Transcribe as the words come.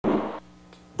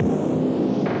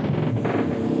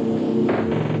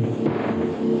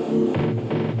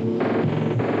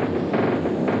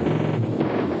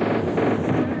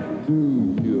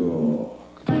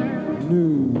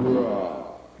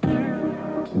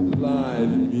live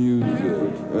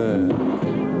music and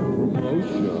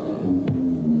promotion.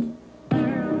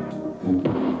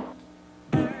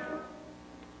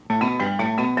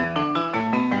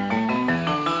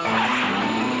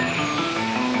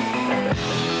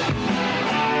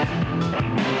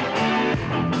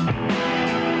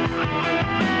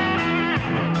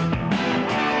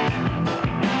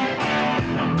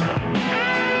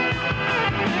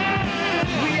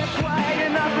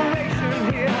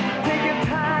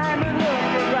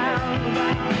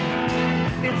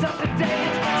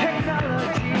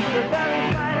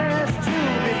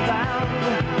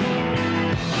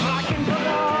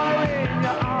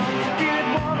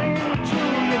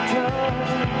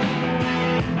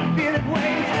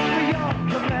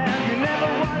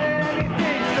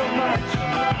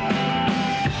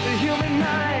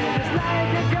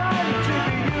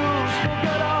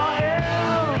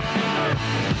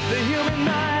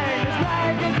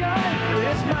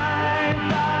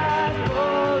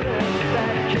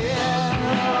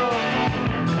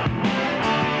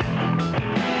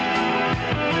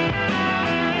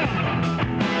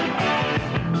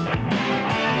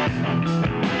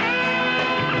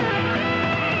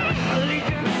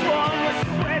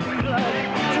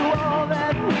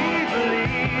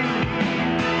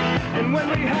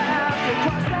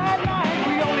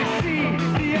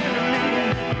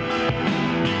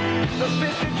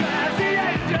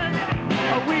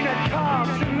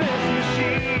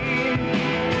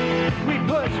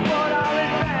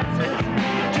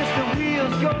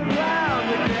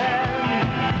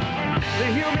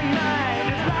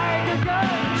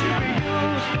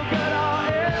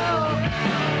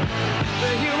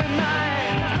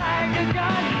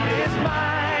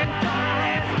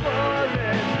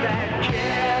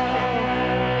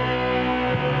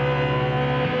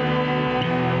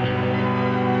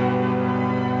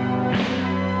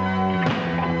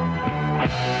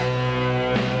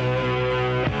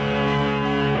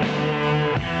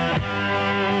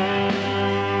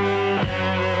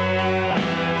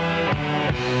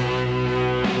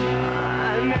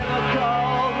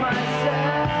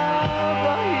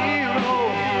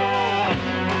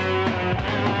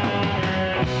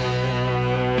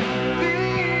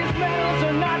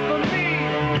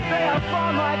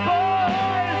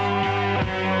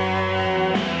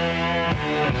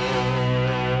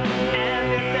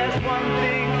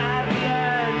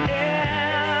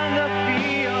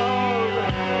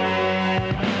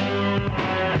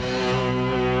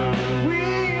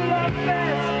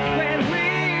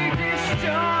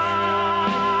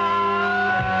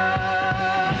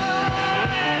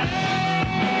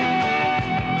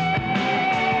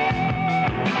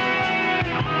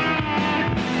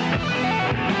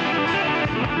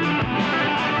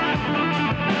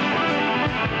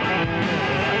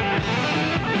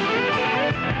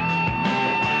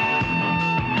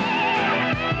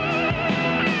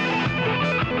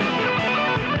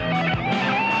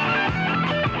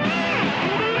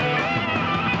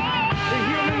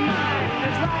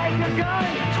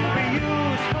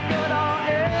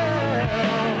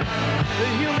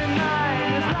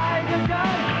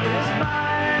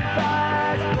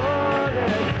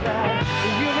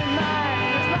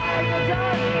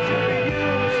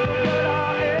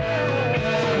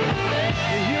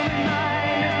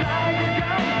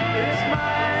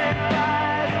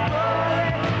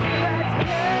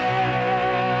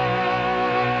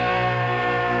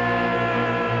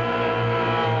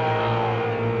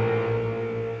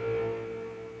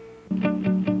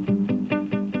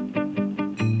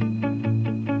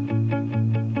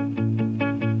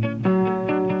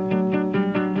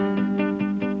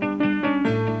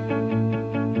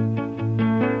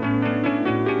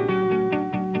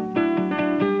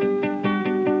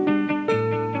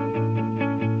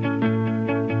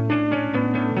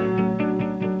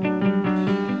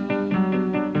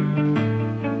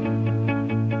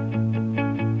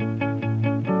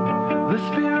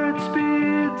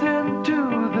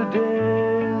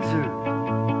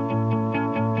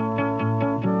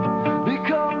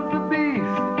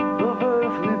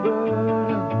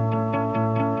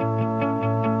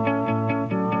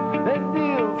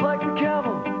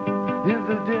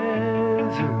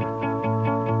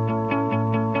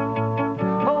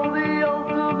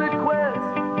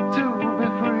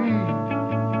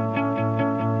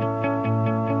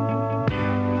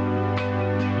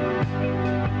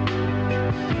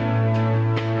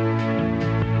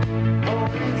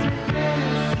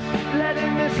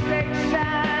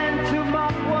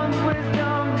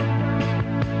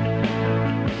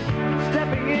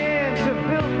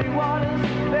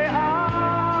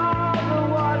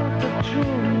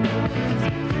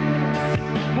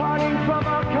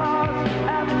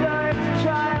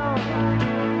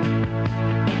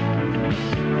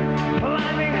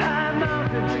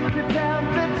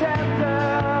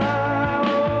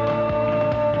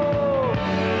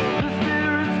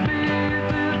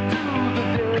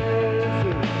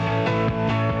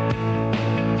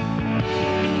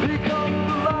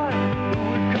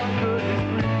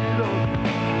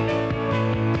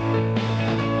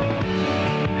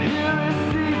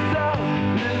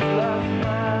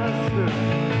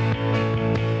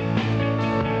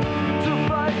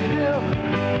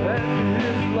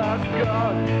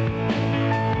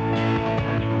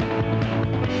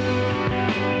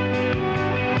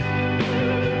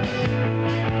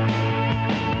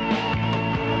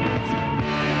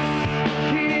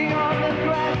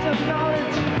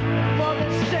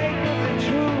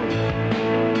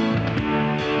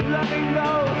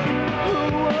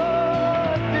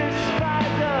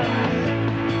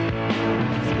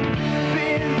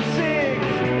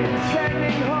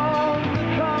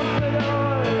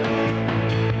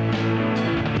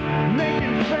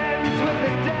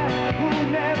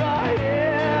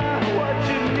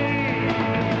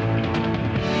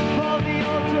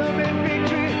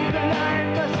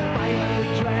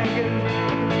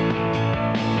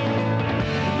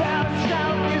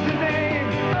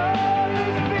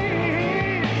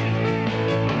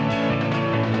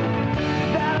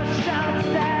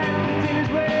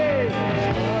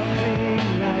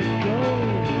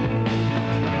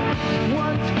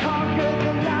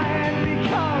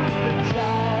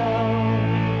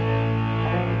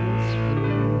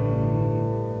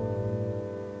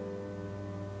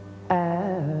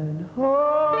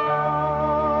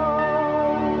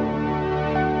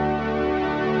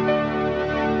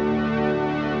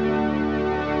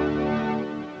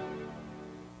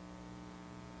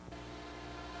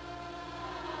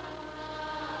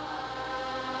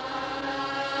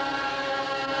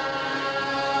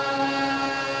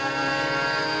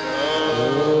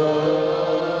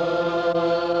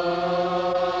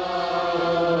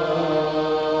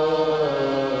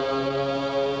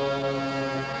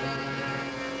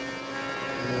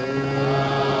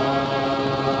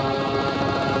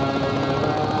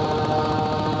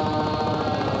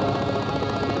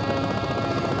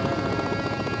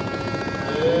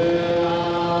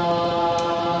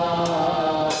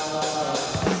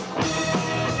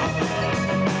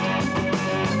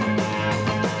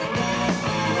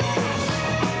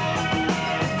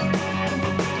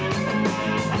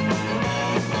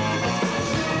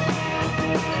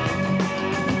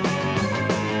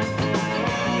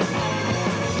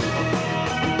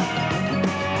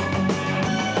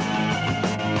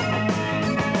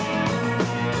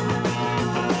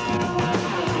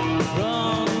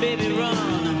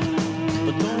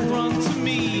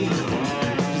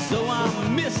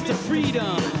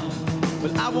 freedom,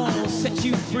 but I won't set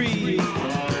you free.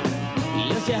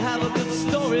 Unless you have a good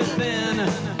story, then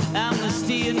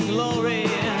amnesty and glory.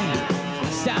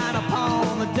 Sign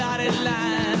upon the dotted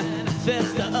line,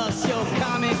 fess to us your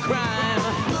common crime.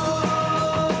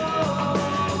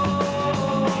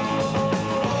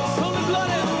 Only blood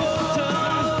and water.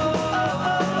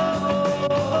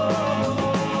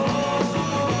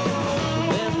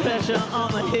 There's pressure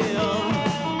on the hill,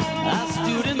 our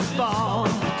students fall.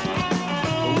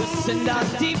 We send out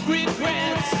deep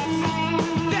regrets,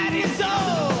 that is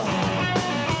all.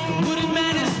 The wooden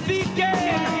man is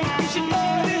speaking, you should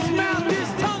oil his mouth, his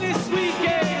tongue is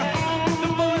squeaking. The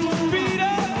voice of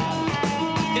freedom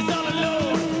is all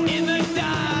alone in the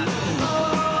dark.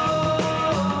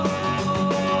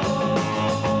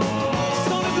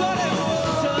 It's only blood and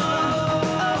water.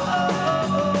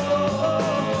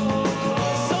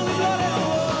 It's only blood and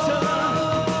water.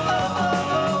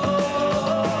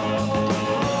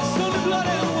 It's only blood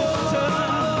and water.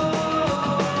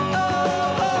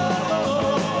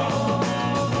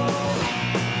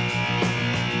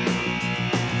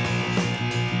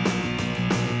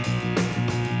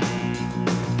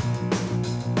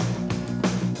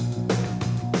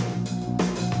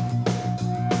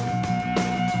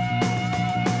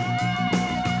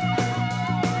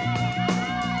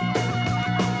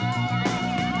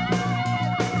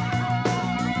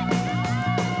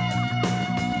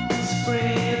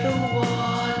 Spray the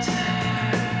water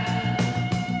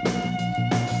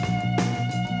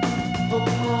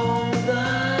upon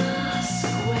the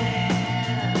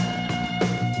square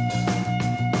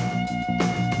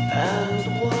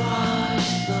and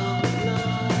wash the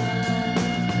blood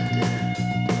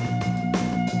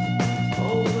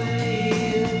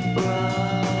away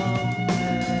from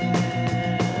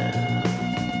there.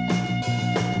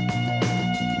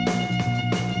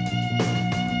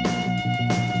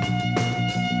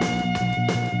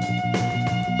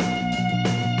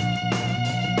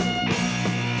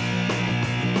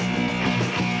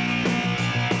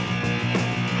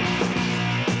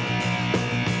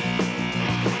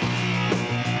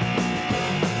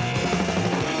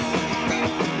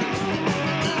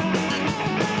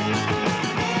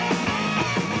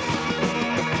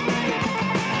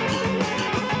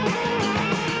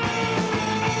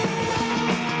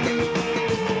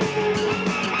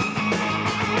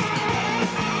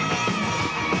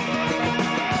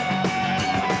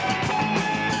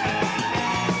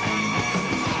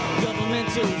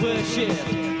 Governmental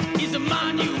worship is a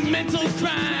monumental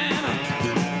crime.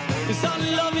 It's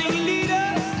unloving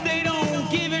leaders, they don't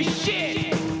give a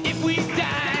shit if we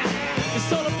die.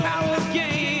 It's all a power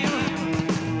game.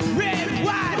 Red,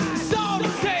 white, it's all the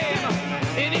same.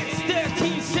 And it's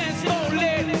 13 cents for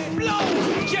lead. Blow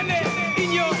jelly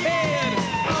in your head.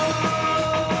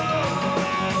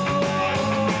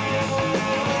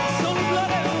 It's only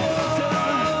blood and water.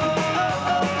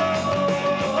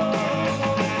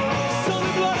 It's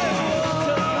only blood and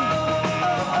water.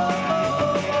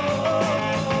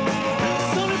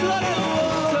 It's only blood and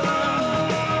water.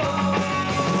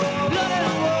 Blood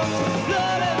and water,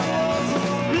 blood and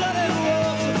water, blood and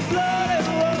water, blood and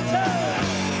water.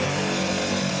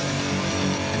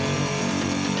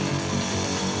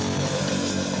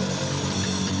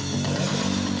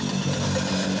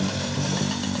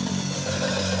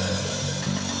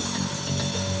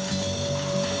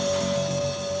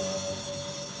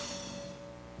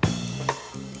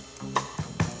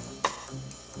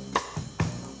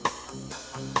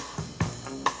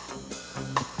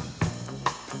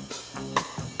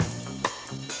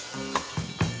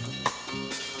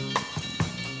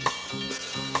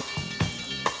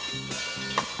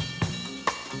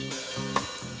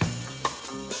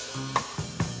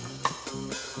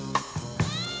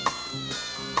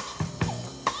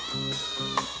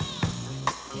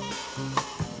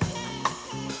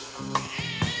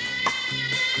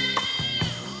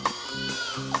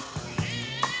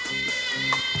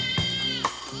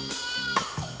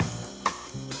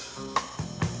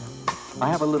 I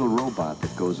have a little robot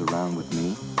that goes around with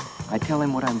me. I tell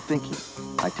him what I'm thinking.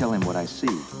 I tell him what I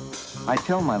see. I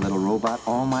tell my little robot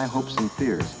all my hopes and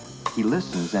fears. He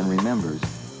listens and remembers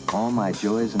all my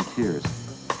joys and tears.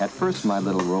 At first, my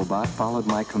little robot followed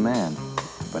my command,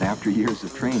 but after years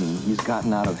of training, he's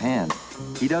gotten out of hand.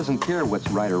 He doesn't care what's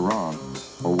right or wrong,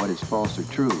 or what is false or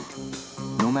true.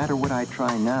 No matter what I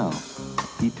try now,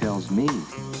 he tells me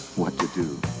what to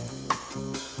do.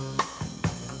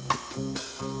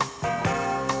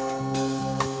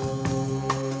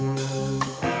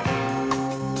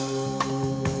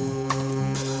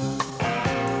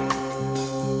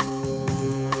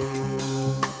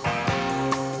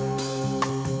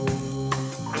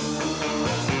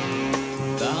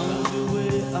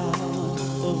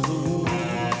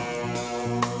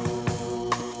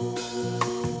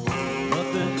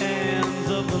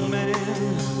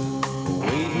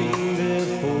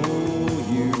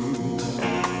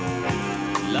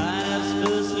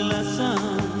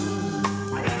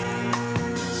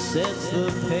 sets the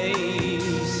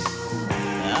pace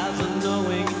as a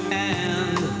knowing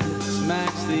hand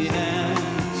smacks the end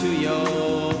to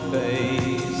your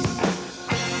face.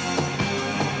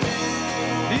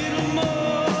 Little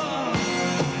more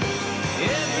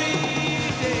every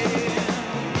day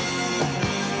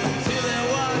till they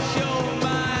wash your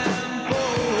mind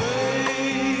away.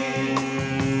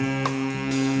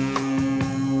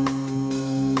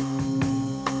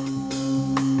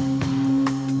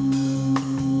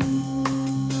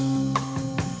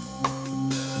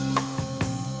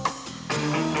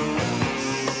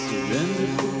 Surrender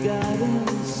for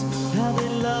guidance, how they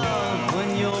love when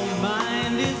your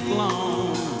mind is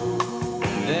blown.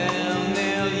 They'll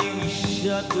nail you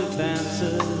shut with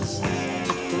answers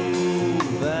to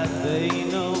prove that they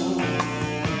know.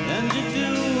 And you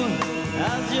do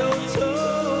as you're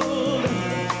told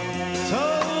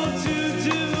to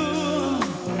do.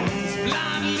 It's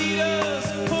blind leaders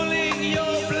pulling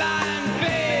your blind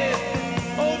faith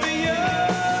over you.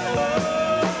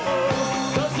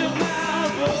 'Cause your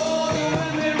mouth water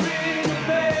when they ring the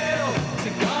bell.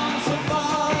 It's gone so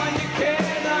far you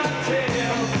cannot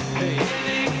tell. There ain't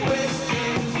any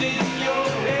questions in your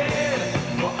head.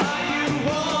 Or are you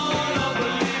one of the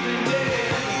living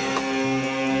dead?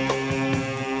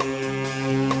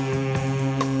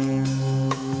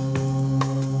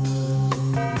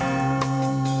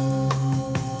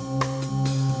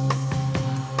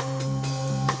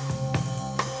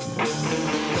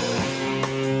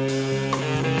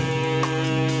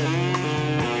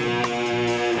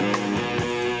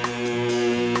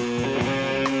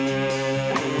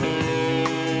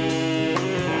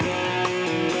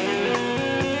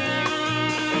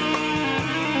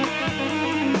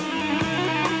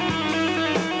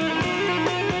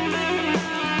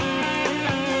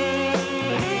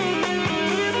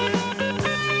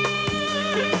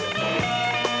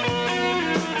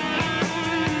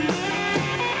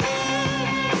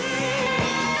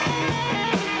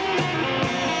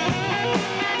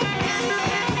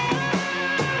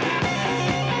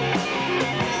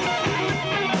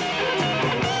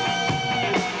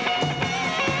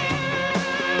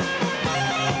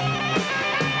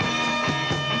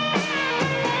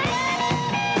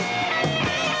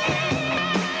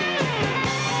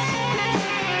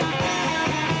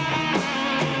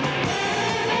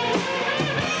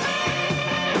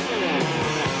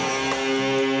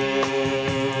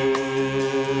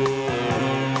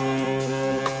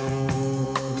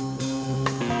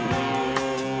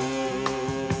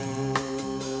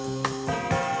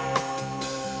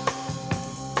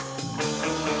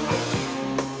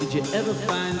 Did you ever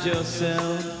find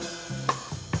yourself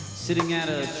sitting at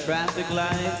a traffic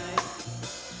light?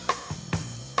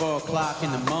 4 o'clock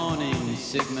in the morning,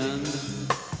 Sigmund.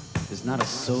 There's not a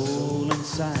soul in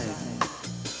sight.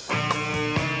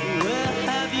 Where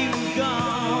have you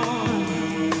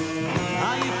gone?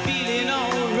 Are you feeling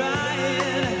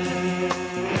alright?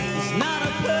 There's not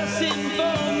a person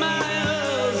for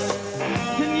miles,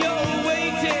 and you're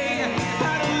waiting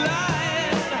at a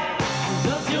light.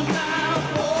 Does your mouth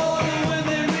water when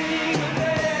they ring the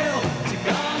bell? You've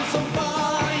gone so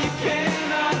far you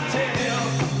cannot tell.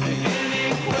 Any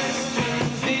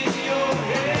questions in your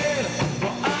head?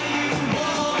 Or are you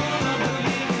one of the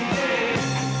living dead?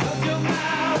 Does your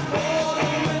mouth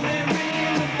water when they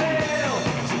ring the bell?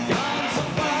 You've gone so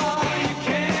far you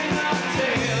cannot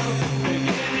tell.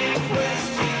 Any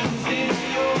questions in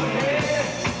your head?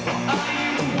 Or are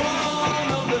you one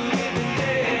of the living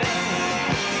dead?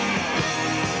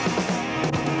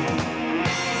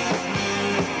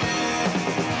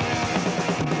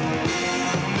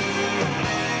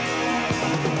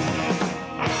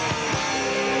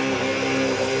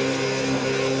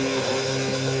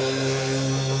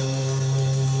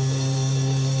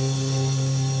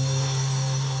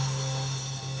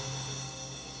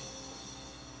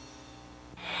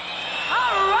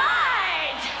 All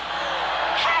right!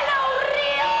 Hello,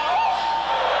 Rio!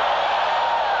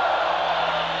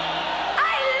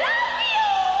 I love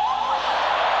you!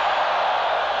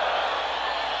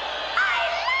 I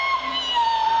love you!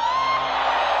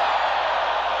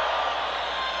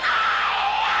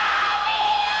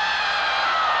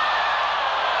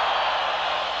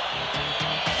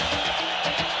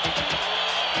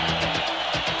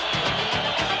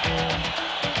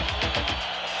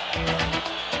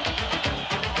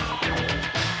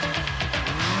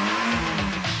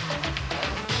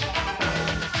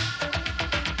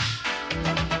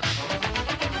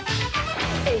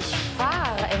 Ich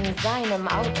fahre in seinem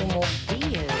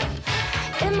Automobil,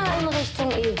 immer in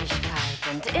Richtung Ewigkeit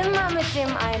und immer mit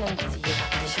dem einen Ziel.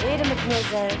 Ich rede mit mir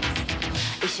selbst,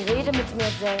 ich rede mit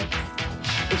mir selbst.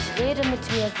 Ich rede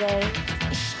mit mir selbst,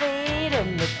 ich rede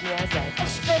mit mir selbst.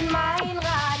 Ich bin mein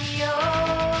Radio,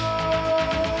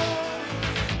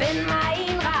 bin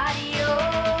mein Radio,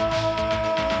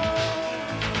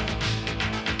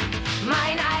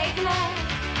 mein eigenes,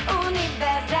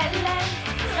 universelles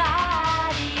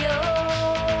Radio.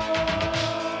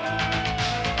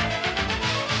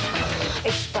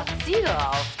 Ich spaziere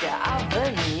auf der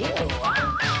Avenue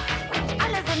und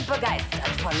alle sind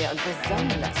begeistert von mir und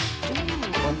besonders du.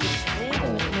 Und ich rede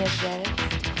mit mir selbst,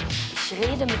 ich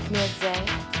rede mit mir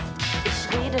selbst, ich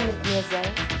rede mit mir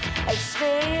selbst, ich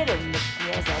rede mit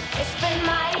mir selbst. Ich bin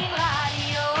mein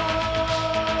Radio,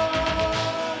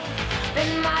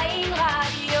 bin mein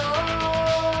Radio,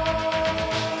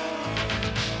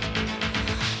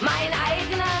 mein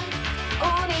eigenes,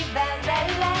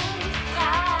 universelles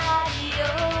Radio.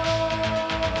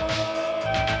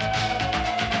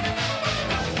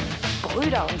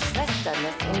 Brüder und Schwestern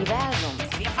des Universums,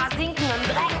 wir versinken im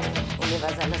Dreck.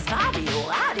 Universelles Radio,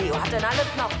 Radio hat denn alles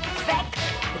noch Zweck?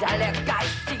 Mit all der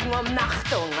geistigen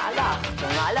Umnachtung, alle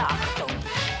Achtung, alle Achtung.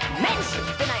 Mensch,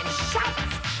 ich bin ein Schatz,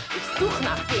 ich such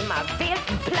nach dem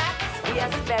erwählten Platz. Hier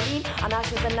ist Berlin,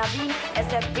 Anarchist-Sender Wien,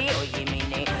 SFB,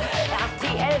 ojemine.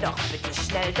 RTL doch bitte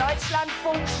schnell,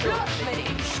 Deutschlandfunk, Schluss mit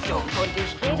dem Stumpf. Und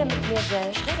ich rede mit mir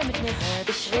selbst, ich rede mit mir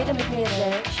selbst, ich rede mit mir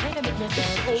selbst, ich rede mit mir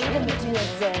selbst, ich rede mit mir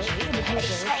selbst,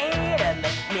 ich rede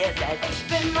mit mir selbst. Ich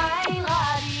bin mein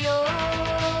Radio,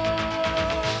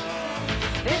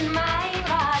 bin mein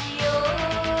Radio,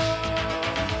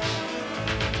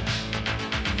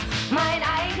 mein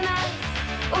eigenes,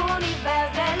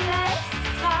 universelles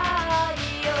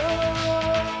Radio,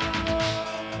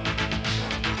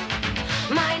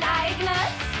 mein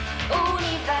eigenes,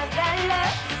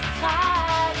 universelles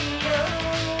Radio.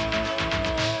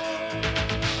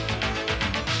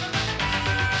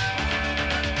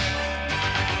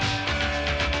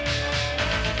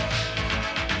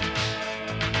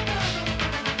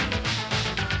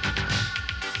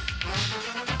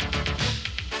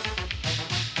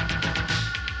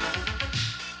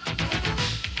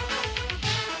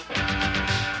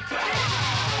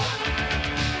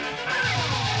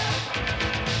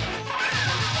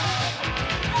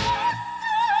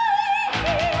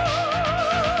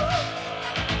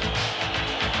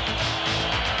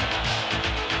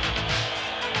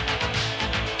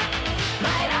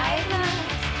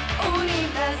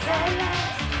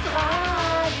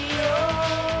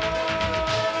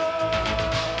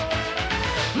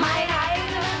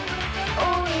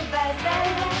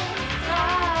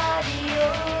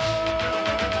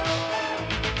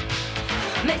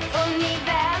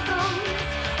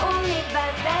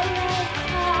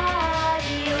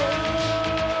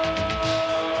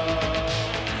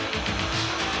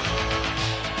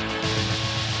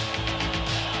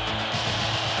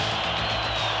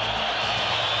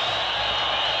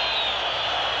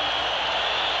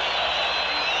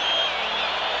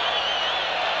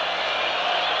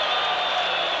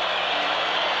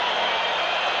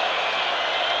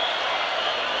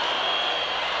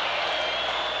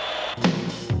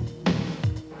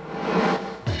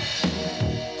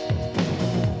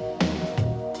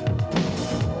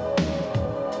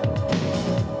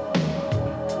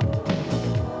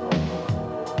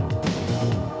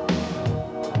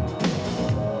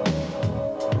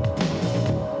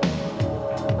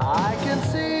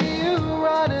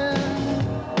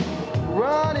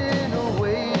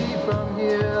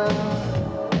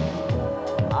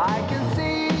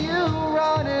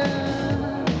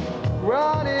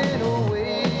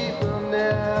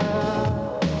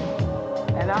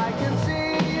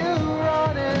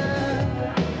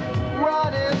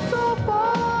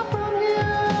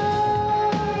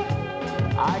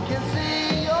 I can see